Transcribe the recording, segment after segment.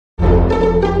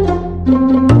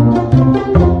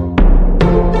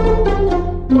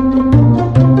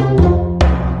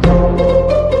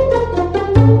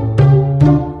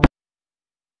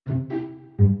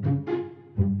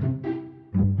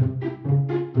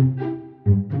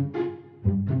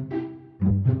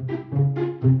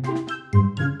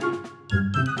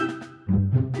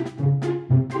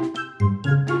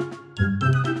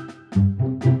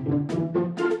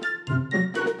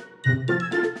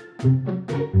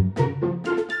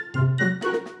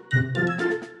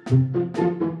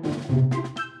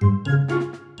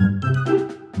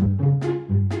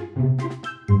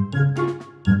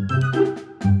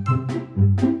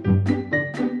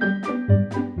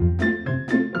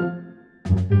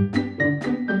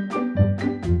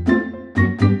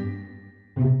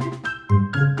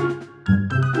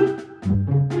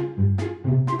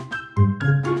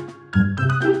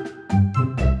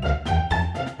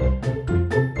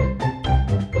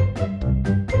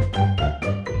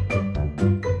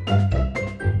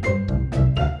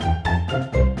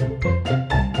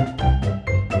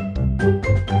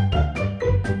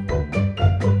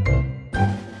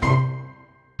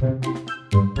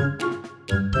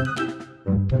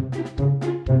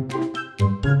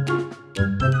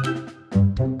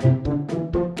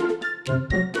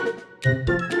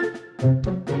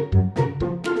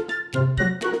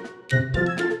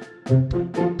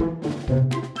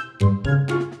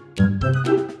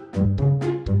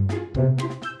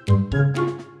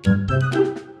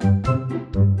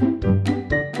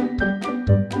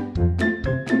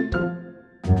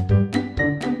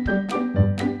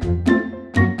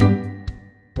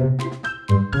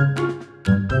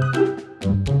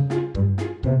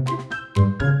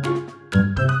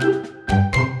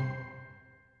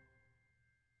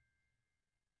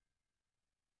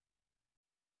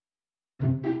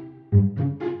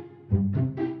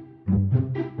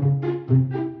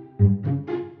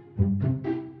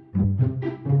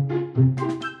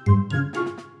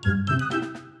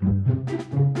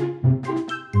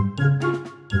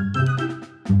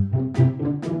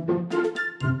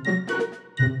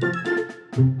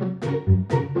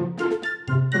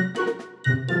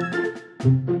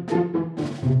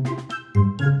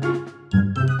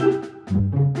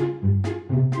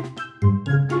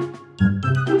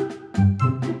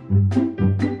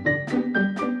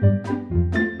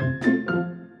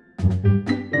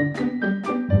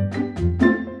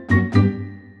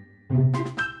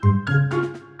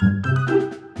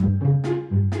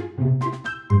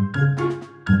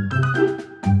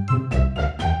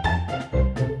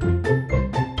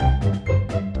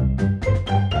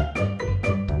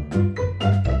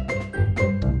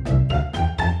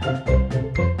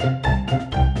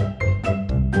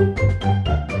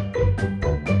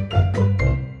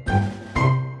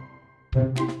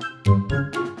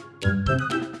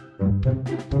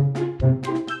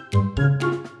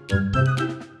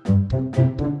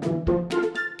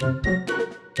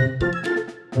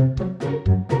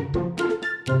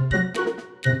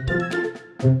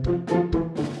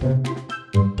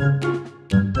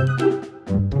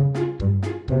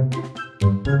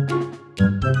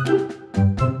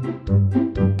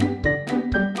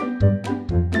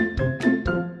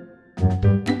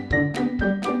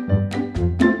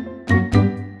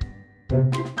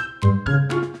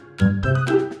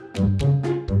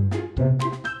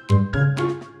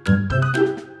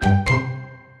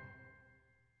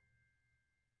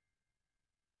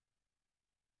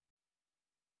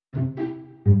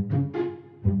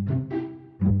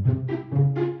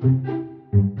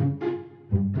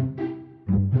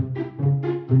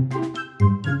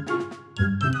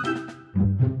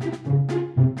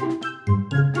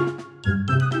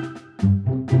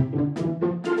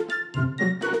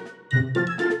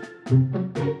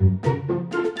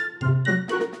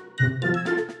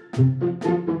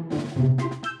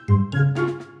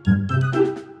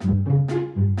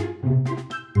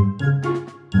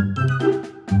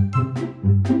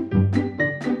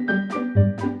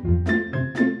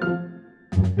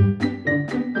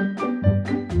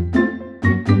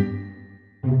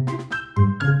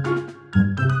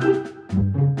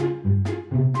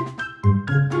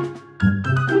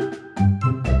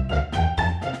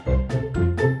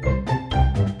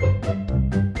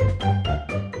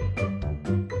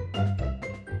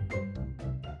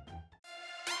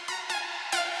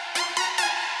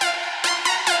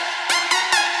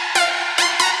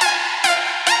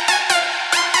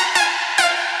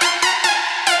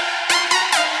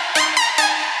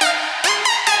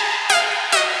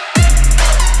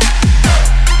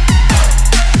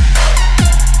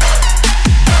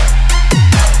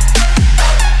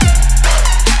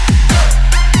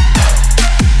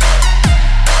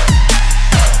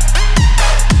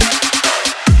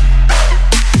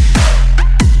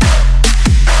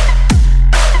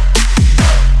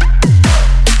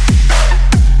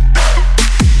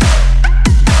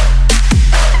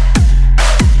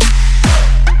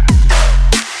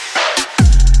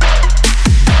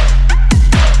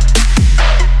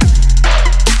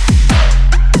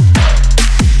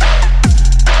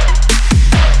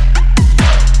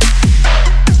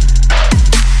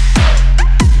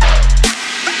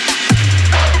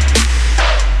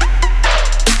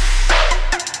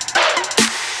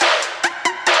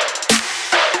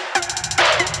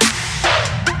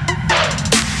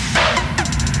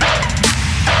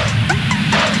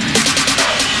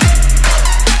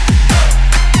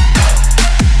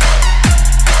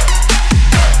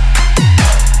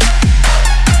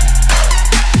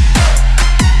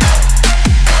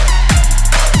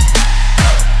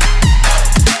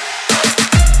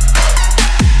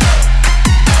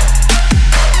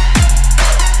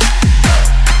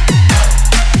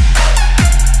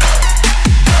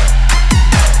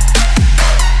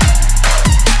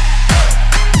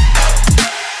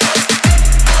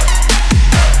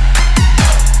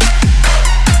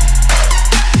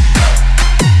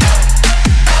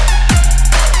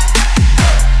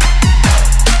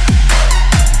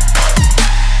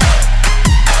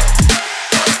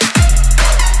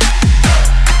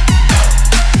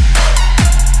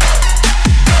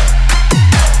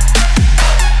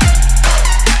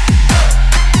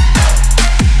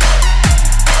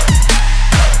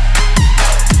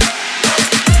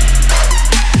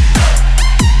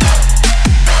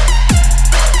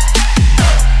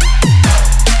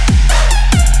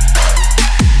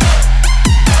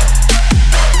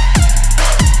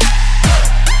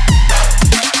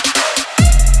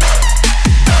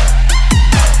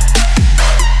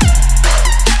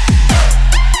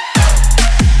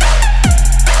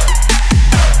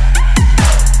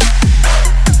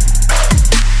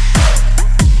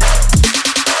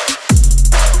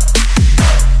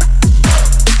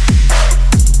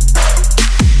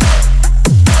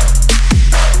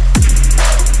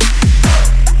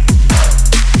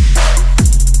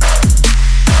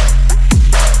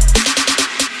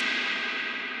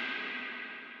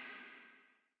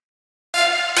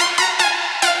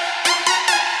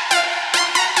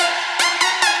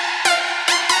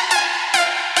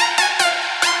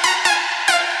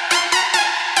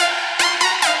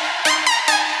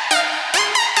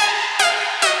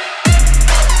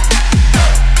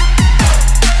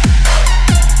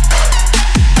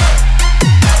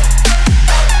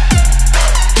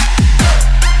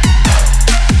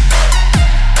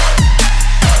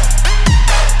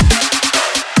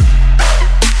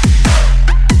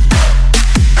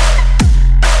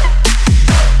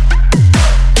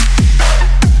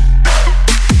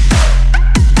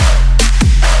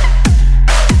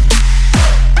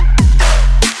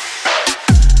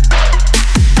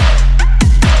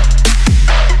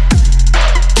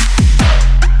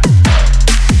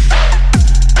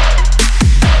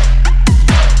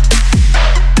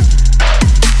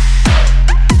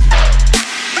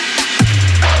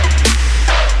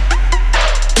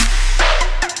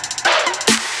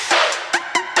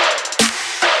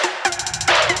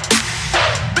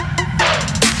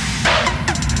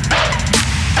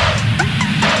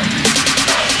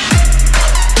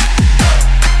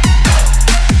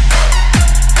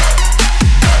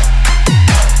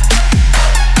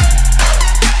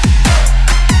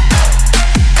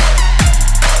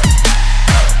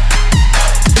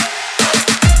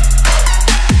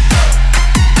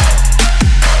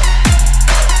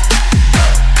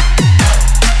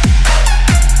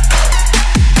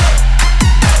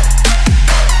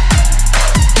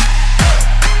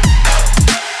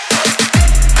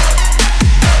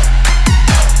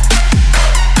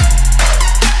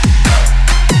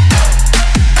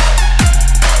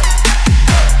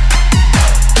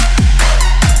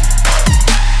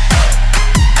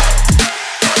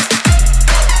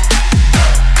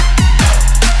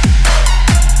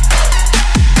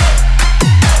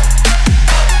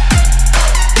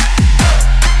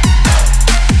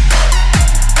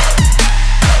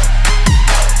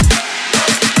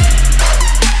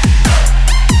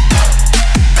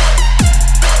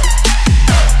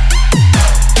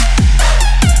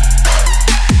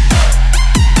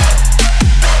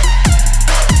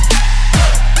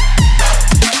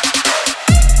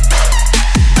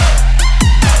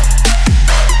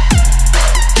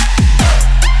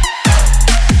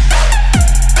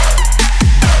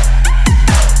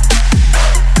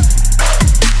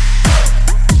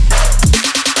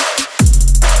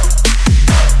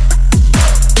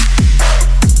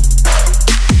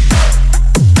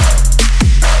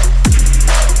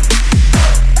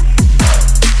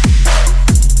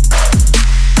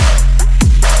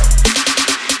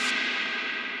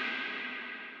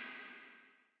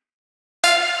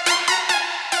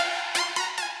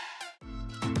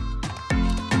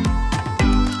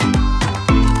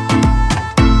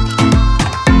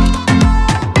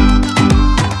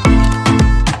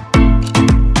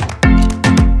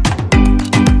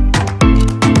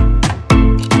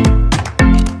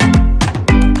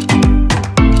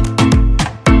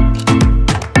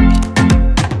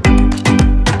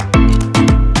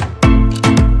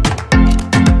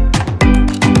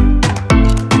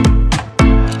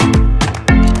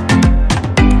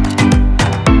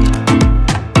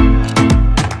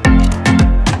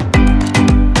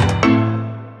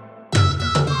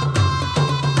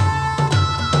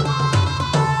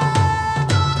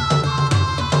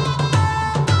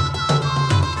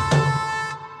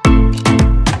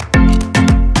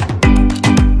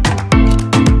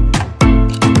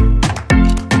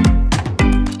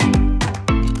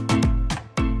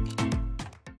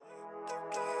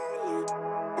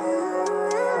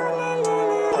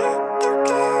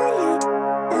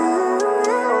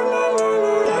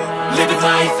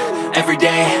Living life,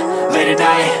 everyday, late at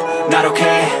night, not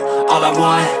okay. All I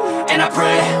want, and I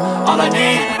pray, all I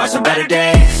need are some better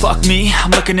days. Fuck me,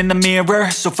 I'm looking in the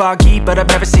mirror, so foggy, but I've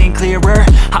never seen clearer.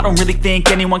 I don't really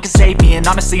think anyone can save me, and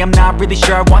honestly I'm not really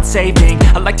sure I want saving.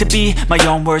 I like to be my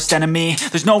own worst enemy.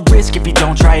 There's no risk if you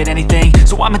don't try at anything,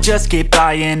 so I'ma just keep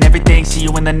buying everything. See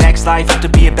you in the next life, hope to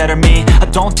be a better me. I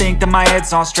don't think that my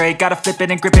head's on straight, gotta flip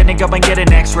it and grip it and go and get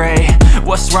an x-ray.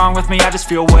 What's wrong with me? I just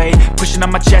feel weight pushing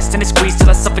on my chest and it squeezes till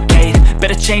I suffocate.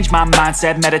 Better change my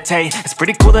mindset, meditate. It's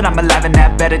pretty cool that I'm alive and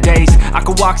have better days. I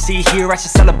could walk, see, hear, I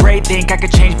should celebrate. Think I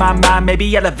could change my mind,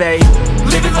 maybe elevate.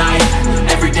 Living life,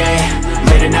 everyday,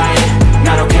 late at night,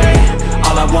 not okay.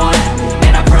 All I want,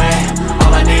 and I pray,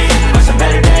 all I need are some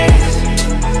better days.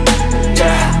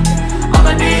 Yeah, all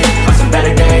I need are some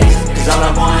better days. Cause all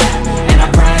I want, and I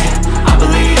pray, I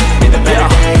believe in the better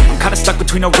days. I'm kinda stuck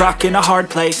between a rock and a hard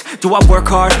place. Do I work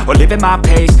hard or live at my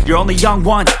pace? You're only young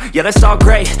once, yeah that's all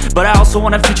great, but I also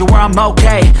want a future where I'm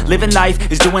okay. Living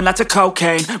life is doing lots of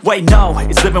cocaine. Wait no,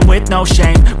 it's living with no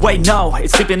shame. Wait no,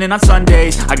 it's sleeping in on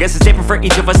Sundays. I guess it's different for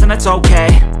each of us and that's okay.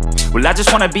 Well I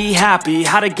just wanna be happy,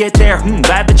 how to get there?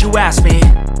 Glad that you asked me.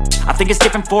 I think it's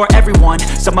different for everyone.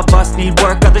 Some of us need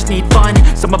work, others need fun.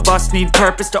 Some of us need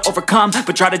purpose to overcome.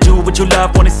 But try to do what you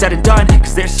love when it's said and done.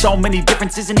 Cause there's so many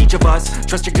differences in each of us.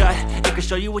 Trust your gut, it can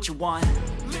show you what you want.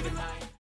 Living